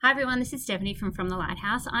Hi everyone, this is Stephanie from the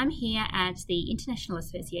Lighthouse. I'm here at the International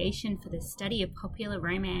Association for the Study of Popular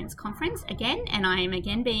Romance conference again, and I am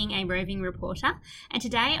again being a roving reporter. And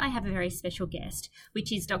today I have a very special guest,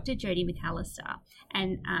 which is Dr. Jodie McAllister.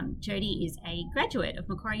 And Jodie is a graduate of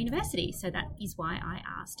Macquarie University, so that is why I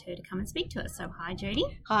asked her to come and speak to us. So hi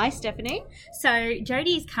Jodie. Hi Stephanie. So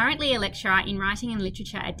Jodie is currently a lecturer in writing and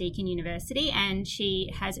literature at Deakin University, and she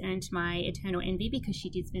has earned my eternal envy because she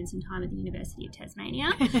did spend some time at the University of Tasmania.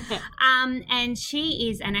 And she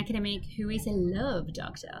is an academic who is a love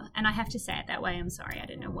doctor. And I have to say it that way. I'm sorry. I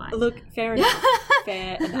don't know why. Look, fair enough.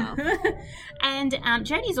 Fair enough. And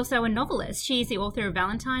Jodie is also a novelist. She is the author of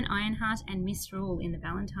Valentine, Ironheart and Misrule in the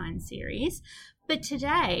Valentine series. But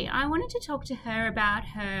today I wanted to talk to her about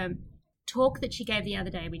her talk that she gave the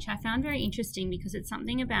other day, which I found very interesting because it's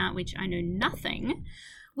something about which I know nothing,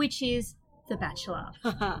 which is The Bachelor.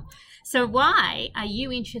 So why are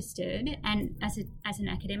you interested, and as an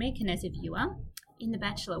academic and as a viewer, in The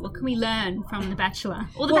Bachelor? What can we learn from The Bachelor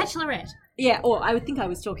or The Bachelorette? Yeah, or I would think I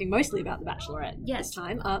was talking mostly about The Bachelorette this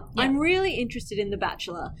time. I'm really interested in The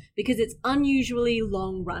Bachelor because it's unusually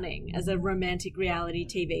long-running as a romantic reality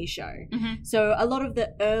TV show. Mm-hmm. So a lot of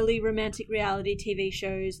the early romantic reality TV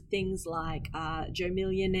shows, things like Joe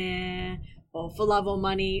Millionaire or For Love or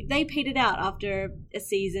Money, they petered out after a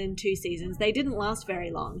season, 2 seasons. They didn't last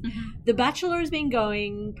very long. Mm-hmm. The Bachelor has been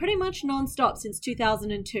going pretty much non-stop since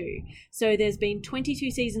 2002. So there's been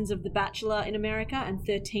 22 seasons of The Bachelor in America and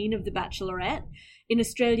 13 of The Bachelorette. In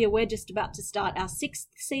Australia, we're just about to start our 6th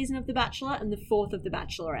season of The Bachelor and the 4th of The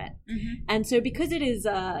Bachelorette. Mm-hmm. And so because it is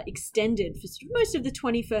extended for most of the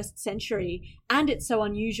 21st century and it's so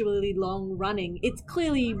unusually long running, it's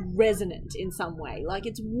clearly resonant in some way. Like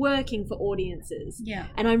it's working for audiences. Yeah.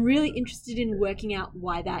 And I'm really interested in working out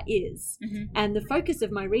why that is. Mm-hmm. And the focus of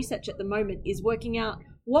my research at the moment is working out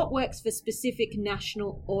what works for specific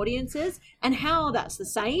national audiences and how that's the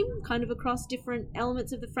same kind of across different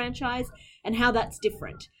elements of the franchise and how that's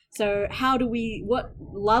different. So what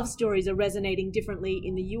love stories are resonating differently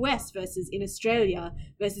in the US versus in Australia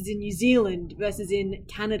versus in New Zealand versus in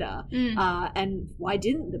Canada? And why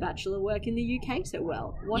didn't The Bachelor work in the UK so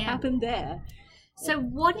well? What happened there? So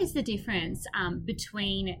what is the difference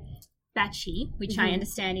between Batchy, which I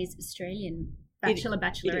understand is Australian Bachelor,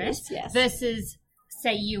 Bachelorette, yes. versus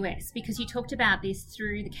say US, because you talked about this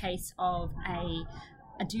through the case of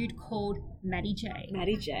a dude called Matty J.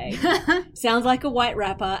 Matty J. Sounds like a white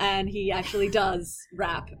rapper, and he actually does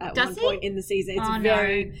rap at one point in the season. It's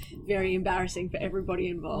very, very embarrassing for everybody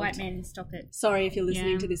involved. White men, stop it. Sorry if you're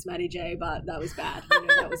listening to this, Matty J, but that was bad. You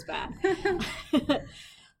know, that was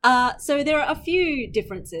bad. So there are a few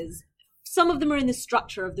differences. Some of them are in the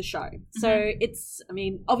structure of the show. So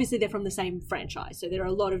obviously they're from the same franchise. So there are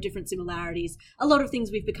a lot of different similarities, a lot of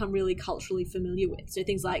things we've become really culturally familiar with. So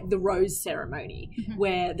things like the rose ceremony,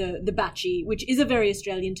 where the batchy, which is a very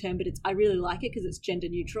Australian term, but I really like it because it's gender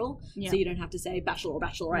neutral. So you don't have to say bachelor or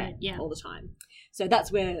bachelorette all the time. So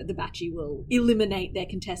that's where the batchy will eliminate their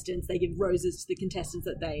contestants. They give roses to the contestants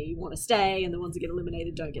that they want to stay, and the ones that get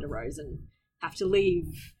eliminated don't get a rose and have to leave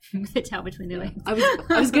with the tail between their legs.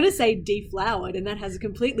 I was going to say deflowered, and that has a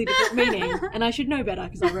completely different meaning, and I should know better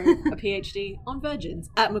because I wrote a PhD on virgins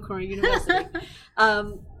at Macquarie University.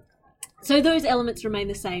 So those elements remain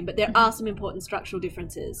the same, but there are some important structural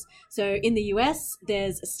differences. So in the US,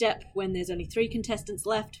 there's a step when there's only 3 contestants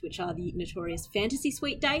left, which are the notorious fantasy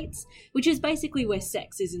suite dates, which is basically where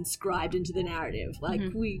sex is inscribed into the narrative. Like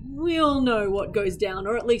we all know what goes down,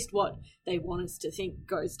 or at least what they want us to think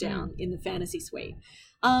goes down in the fantasy suite.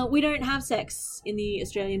 We don't have sex in the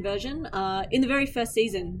Australian version. In the very first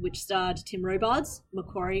season, which starred Tim Robards,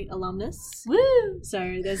 Macquarie alumnus. Woo!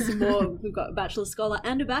 So there's some more. We've got a Bachelor Scholar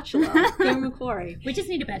and a Bachelor. Go Macquarie. We just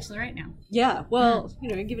need a Bachelorette now. Yeah, well,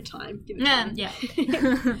 give it time.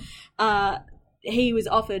 He was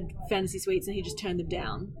offered fantasy suites and he just turned them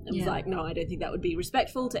down and was like, no, I don't think that would be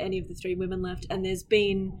respectful to any of the 3 women left. And there's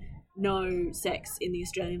been no sex in the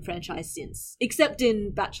Australian franchise since, except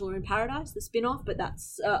in Bachelor in Paradise, the spin-off, but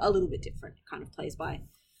that's a little bit different. It kind of plays by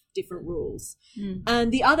different rules.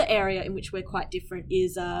 And the other area in which we're quite different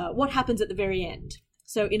is what happens at the very end.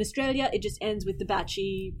 So in Australia, it just ends with the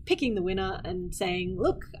batchy picking the winner and saying,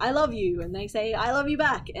 look, I love you, and they say, I love you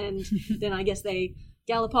back, and then I guess they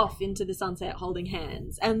gallop off into the sunset holding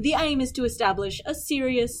hands. And the aim is to establish a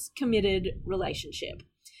serious, committed relationship.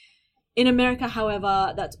 In America,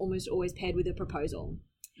 however, that's almost always paired with a proposal.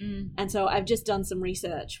 And so I've just done some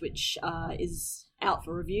research, which is out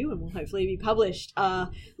for review and will hopefully be published,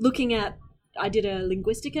 I did a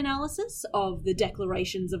linguistic analysis of the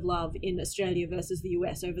declarations of love in Australia versus the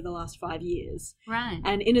US over the last 5 years. Right.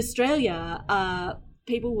 And in Australia,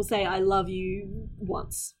 people will say I love you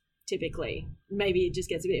once, typically. Maybe it just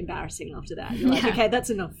gets a bit embarrassing after that. You're like, okay, that's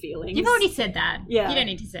enough feelings. You've already said that. Yeah. You don't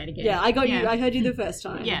need to say it again. Yeah, I heard you the first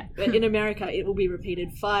time. Yeah. But in America, it will be repeated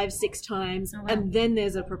 5-6 times, Oh, wow. and then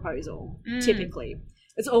there's a proposal, typically.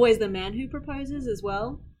 It's always the man who proposes as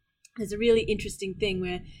well. There's a really interesting thing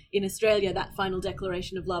where in Australia, that final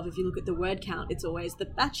declaration of love, if you look at the word count, it's always the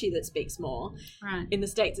bachelor that speaks more. Right. In the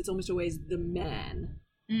States, it's almost always the man.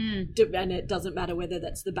 And it doesn't matter whether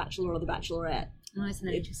that's the bachelor or the bachelorette. Oh, isn't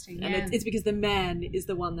that interesting? And it's because the man is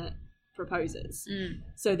the one that proposes.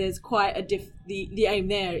 So there's quite a the aim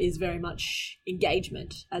there is very much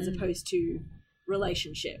engagement as opposed to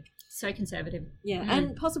relationship. So conservative. Yeah,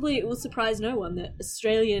 and possibly it will surprise no one that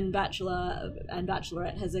Australian Bachelor and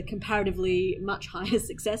Bachelorette has a comparatively much higher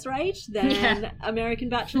success rate than American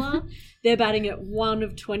Bachelor. They're batting at 1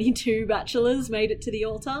 of 22 bachelors made it to the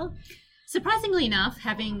altar. Surprisingly enough,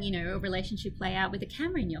 having, a relationship play out with a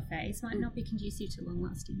camera in your face might not be conducive to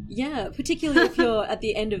long-lasting. Yeah, particularly if you're at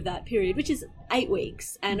the end of that period, which is 8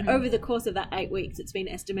 weeks. And over the course of that 8 weeks, it's been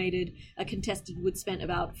estimated a contestant would spend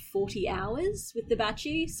about 40 hours with the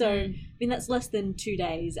Batchie. So, that's less than 2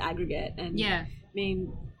 days aggregate. And,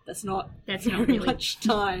 that's not very really much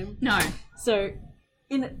time. No. So,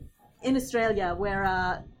 in Australia,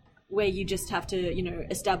 where you just have to,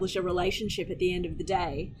 establish a relationship at the end of the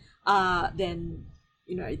day, then,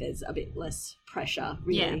 there's a bit less pressure,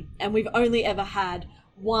 really. Yeah. And we've only ever had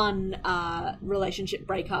one relationship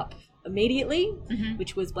breakup immediately,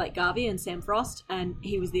 which was Blake Garvey and Sam Frost, and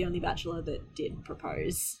he was the only bachelor that did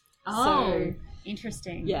propose. Oh, so,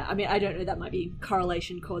 interesting. Yeah, I don't know, that might be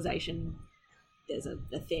correlation, causation. There's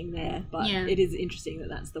a thing there, but it is interesting that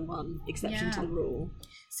that's the one exception to the rule.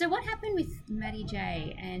 So what happened with Maddie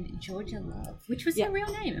J and Georgia Love, which was her real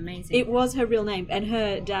name? Amazing. It was her real name, and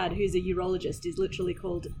her dad, who's a urologist, is literally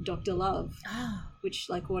called Dr. Love, which,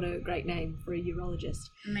 what a great name for a urologist.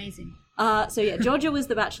 Amazing. Georgia was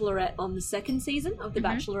the Bachelorette on the second season of The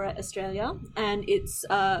Bachelorette Australia, and it's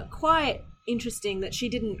quite interesting that she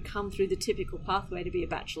didn't come through the typical pathway to be a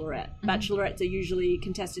Bachelorette. Bachelorettes are usually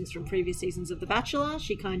contestants from previous seasons of The Bachelor.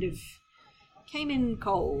 She kind of came in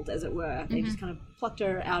cold, as it were. They just kind of plucked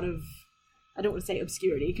her out of, I don't want to say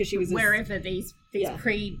obscurity, because she was wherever these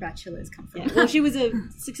pre-bachelors come from. Yeah. Well, she was a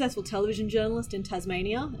successful television journalist in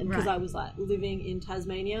Tasmania, and because I was living in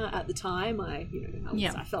Tasmania at the time, I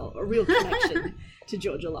felt a real connection to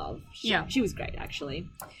Georgia Love. She was great, actually.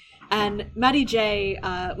 And Maddie J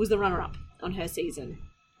was the runner-up on her season,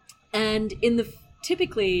 and in the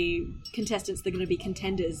typically contestants that are going to be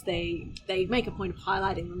contenders, they make a point of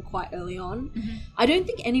highlighting them quite early on. I don't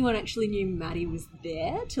think anyone actually knew Maddie was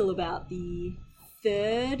there till about the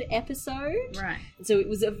 3rd episode. Right. So it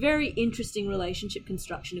was a very interesting relationship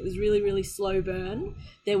construction. It was really, really slow burn.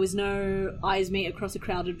 There was no eyes meet across a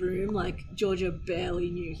crowded room. Georgia barely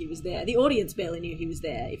knew he was there. The audience barely knew he was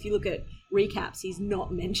there. If you look at recaps, he's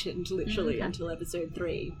not mentioned literally until episode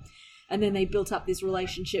 3. And then they built up this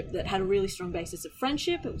relationship that had a really strong basis of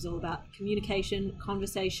friendship. It was all about communication,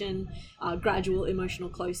 conversation, gradual emotional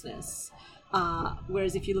closeness.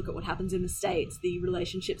 Whereas if you look at what happens in the States, the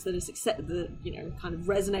relationships that are kind of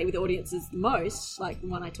resonate with audiences the most, like the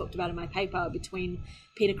one I talked about in my paper between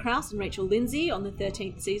Peter Krause and Rachel Lindsay on the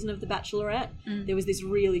 13th season of The Bachelorette, there was this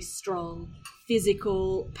really strong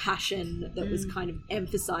physical passion that was kind of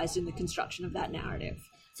emphasized in the construction of that narrative.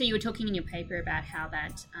 So you were talking in your paper about how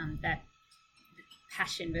that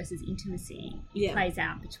passion versus intimacy plays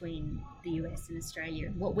out between the US and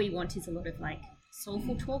Australia. What we want is a lot of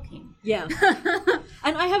soulful talking. Yeah.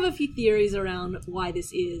 And I have a few theories around why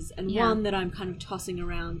this is, and one that I'm kind of tossing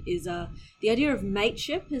around is the idea of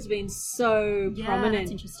mateship has been so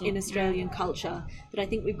prominent in Australian culture that I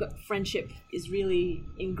think we've got friendship is really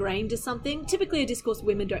ingrained as something, typically a discourse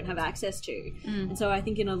women don't have access to. And so I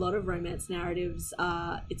think in a lot of romance narratives,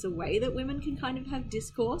 it's a way that women can kind of have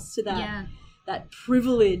discourse to that that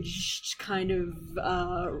privileged kind of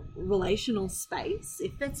relational space.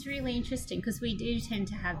 That's really interesting, because we do tend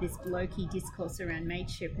to have this blokey discourse around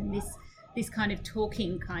mateship, and this kind of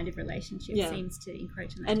talking kind of relationship seems to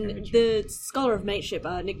encroach on that territory. And the scholar of mateship,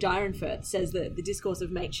 Nick Dyrenfurth, says that the discourse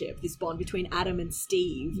of mateship, this bond between Adam and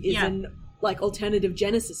Steve, is an alternative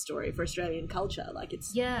Genesis story for Australian culture.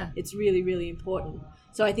 It's really, really important.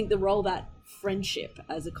 So I think the role that friendship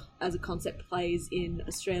as a concept plays in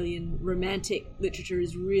Australian romantic literature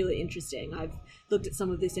is really interesting. I've looked at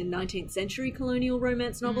some of this in 19th century colonial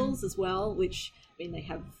romance novels as well, which, they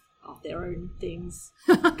have their own things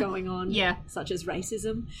going on, such as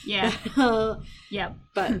racism.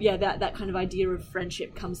 But that kind of idea of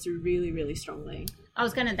friendship comes through really, really strongly. That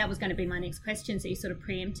was going to be my next question, so you sort of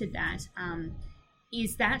preempted that.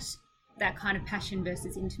 is that kind of passion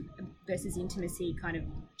versus intimacy, kind of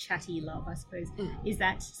chatty love, I suppose, is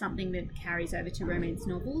that something that carries over to romance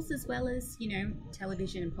novels as well as,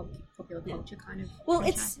 television and popular culture kind of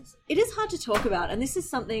franchises? It is hard to talk about, and this is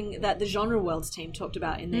something that the Genre Worlds team talked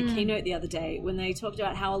about in their keynote the other day, when they talked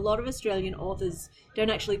about how a lot of Australian authors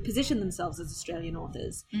don't actually position themselves as Australian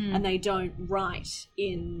authors, and they don't write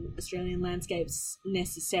in Australian landscapes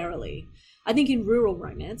necessarily. I think in rural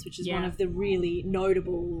romance, which is one of the really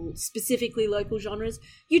notable, specifically local genres,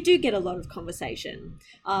 you do get a lot of conversation.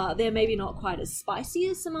 They're maybe not quite as spicy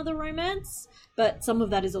as some other romance, but some of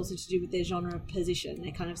that is also to do with their genre position. They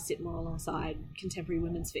kind of sit more alongside contemporary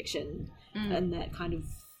women's fiction and that kind of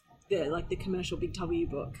the commercial Big W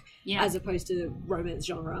book, as opposed to romance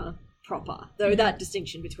genre proper. Though that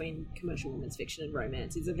distinction between commercial women's fiction and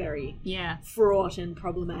romance is a very fraught and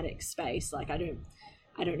problematic space. Like, I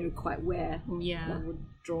don't know quite where one would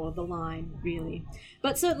draw the line, really.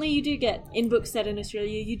 But certainly you do get, in books set in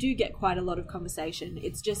Australia, you do get quite a lot of conversation.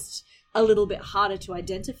 It's just a little bit harder to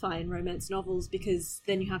identify in romance novels, because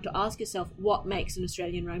then you have to ask yourself, what makes an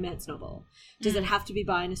Australian romance novel? Does it have to be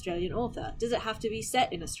by an Australian author? Does it have to be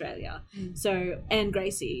set in Australia? So Anne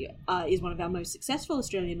Gracie is one of our most successful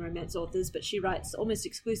Australian romance authors, but she writes almost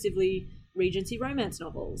exclusively Regency romance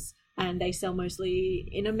novels, and they sell mostly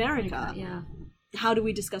in America. How do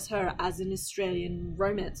we discuss her as an Australian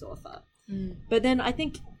romance author? But then I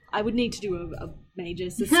think I would need to do a major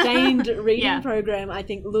sustained reading program, I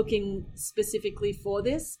think, looking specifically for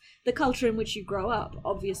this. The culture in which you grow up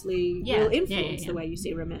obviously will influence the way you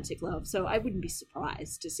see romantic love. So I wouldn't be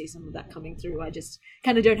surprised to see some of that coming through. I just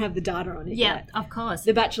kind of don't have the data on it yet. Yeah, of course.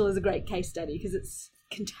 The Bachelor is a great case study because it's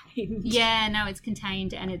contained. Yeah, no, it's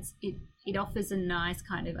contained, and it offers a nice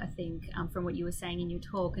kind of, I think, from what you were saying in your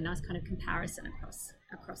talk, a nice kind of comparison across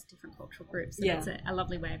different cultural groups. So that's a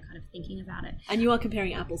lovely way of kind of thinking about it. And you are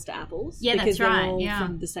comparing apples to apples. Yeah, because that's right. They're all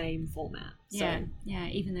from the same format. So. Yeah,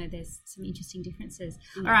 even though there's some interesting differences.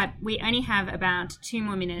 All right, we only have about 2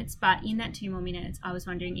 more minutes, but in that 2 more minutes, I was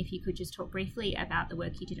wondering if you could just talk briefly about the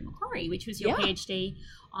work you did at Macquarie, which was your PhD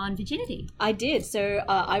on virginity. I did. So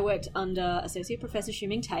I worked under Associate Professor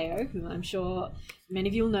Xiuming Teo, who I'm sure many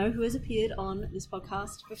of you will know, who has appeared on this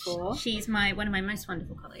podcast before. She's one of my most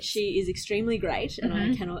wonderful colleagues. She is extremely great, and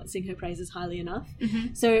I cannot sing her praises highly enough.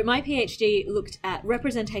 So my PhD looked at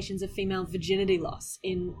representations of female virginity loss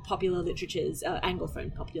in popular literatures,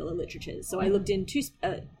 Anglophone popular literatures. So I looked in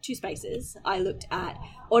two spaces. I looked at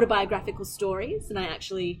autobiographical stories, and I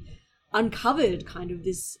actually uncovered kind of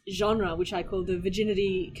this genre, which I call the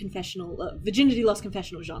virginity loss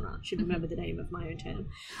confessional genre. Should remember the name of my own term.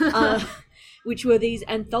 Which were these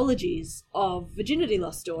anthologies of virginity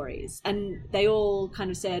loss stories. And they all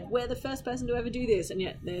kind of said, we're the first person to ever do this. And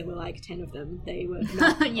yet there were like 10 of them. They were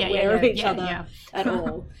not aware of each other at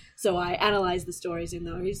all. So I analysed the stories in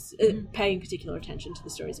those, paying particular attention to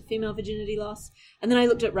the stories of female virginity loss. And then I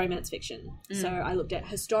looked at romance fiction. So I looked at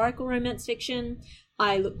historical romance fiction.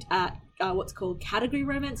 I looked at what's called category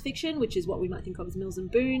romance fiction, which is what we might think of as Mills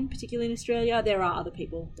and Boon, particularly in Australia. There are other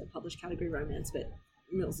people that publish category romance, but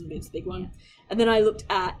Mills and Boon's the big one. And then I looked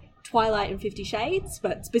at Twilight and 50 Shades,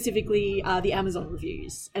 but specifically the Amazon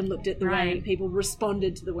reviews, and looked at the way people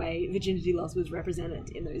responded to the way virginity loss was represented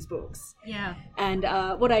in those books. Yeah. And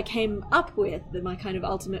what I came up with, my kind of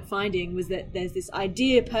ultimate finding, was that there's this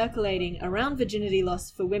idea percolating around virginity loss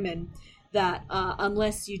for women that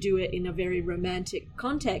unless you do it in a very romantic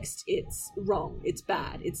context, it's wrong, it's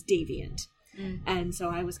bad, it's deviant. And so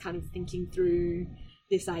I was kind of thinking through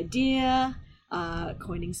this idea,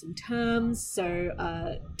 coining some terms. So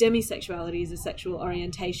demisexuality is a sexual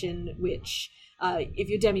orientation which, if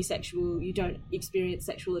you're demisexual, you don't experience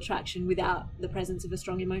sexual attraction without the presence of a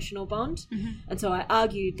strong emotional bond. And so I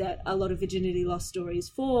argued that a lot of virginity loss stories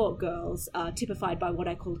for girls are typified by what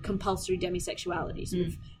I call compulsory demisexuality, sort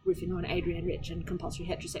of riffing on Adrienne Rich and compulsory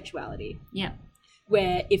heterosexuality. Yeah.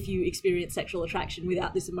 Where if you experience sexual attraction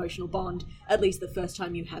without this emotional bond, at least the first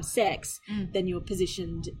time you have sex, then you're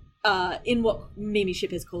positioned in what Mimi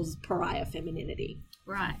Shippers calls pariah femininity.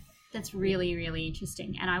 Right. That's really, really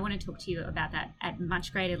interesting. And I want to talk to you about that at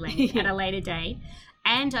much greater length at a later date.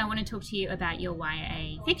 And I want to talk to you about your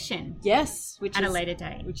YA fiction. Yes. At a later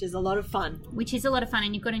date. Which is a lot of fun.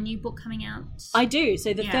 And you've got a new book coming out. I do.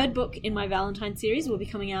 So the third book in my Valentine series will be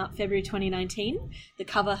coming out February 2019. The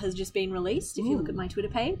cover has just been released, if you look at my Twitter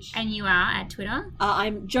page. And you are at Twitter?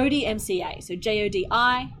 I'm Jodi MCA. So JODI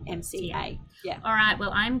MCA. Yeah. All right.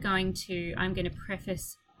 Well, I'm going to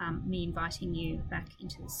preface me inviting you back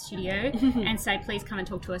into the studio and say, please come and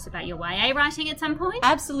talk to us about your YA writing at some point.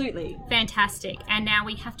 Absolutely. Fantastic. And now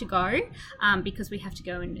we have to go because we have to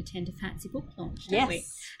go and attend a fancy book launch, don't we?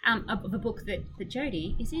 Of a book that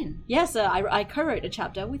Jodie is in. Yes, I co-wrote a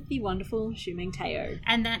chapter with the wonderful Xu Ming Teo.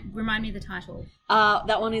 And that, remind me of the title.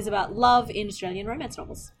 That one is about love in Australian romance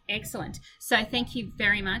novels. Excellent. So thank you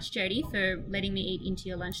very much, Jodie, for letting me eat into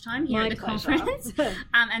your lunchtime here My at the pleasure. conference.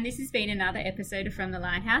 And this has been another episode of From the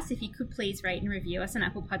Lighthouse. If you could please rate and review us on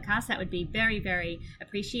Apple Podcasts, that would be very, very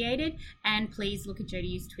appreciated. And please look at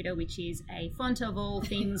Jodie's Twitter, which is a font of all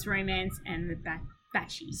things romance and the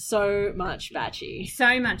batchy. So much batchy.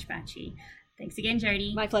 So much batchy. Thanks again,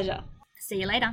 Jodie. My pleasure. See you later.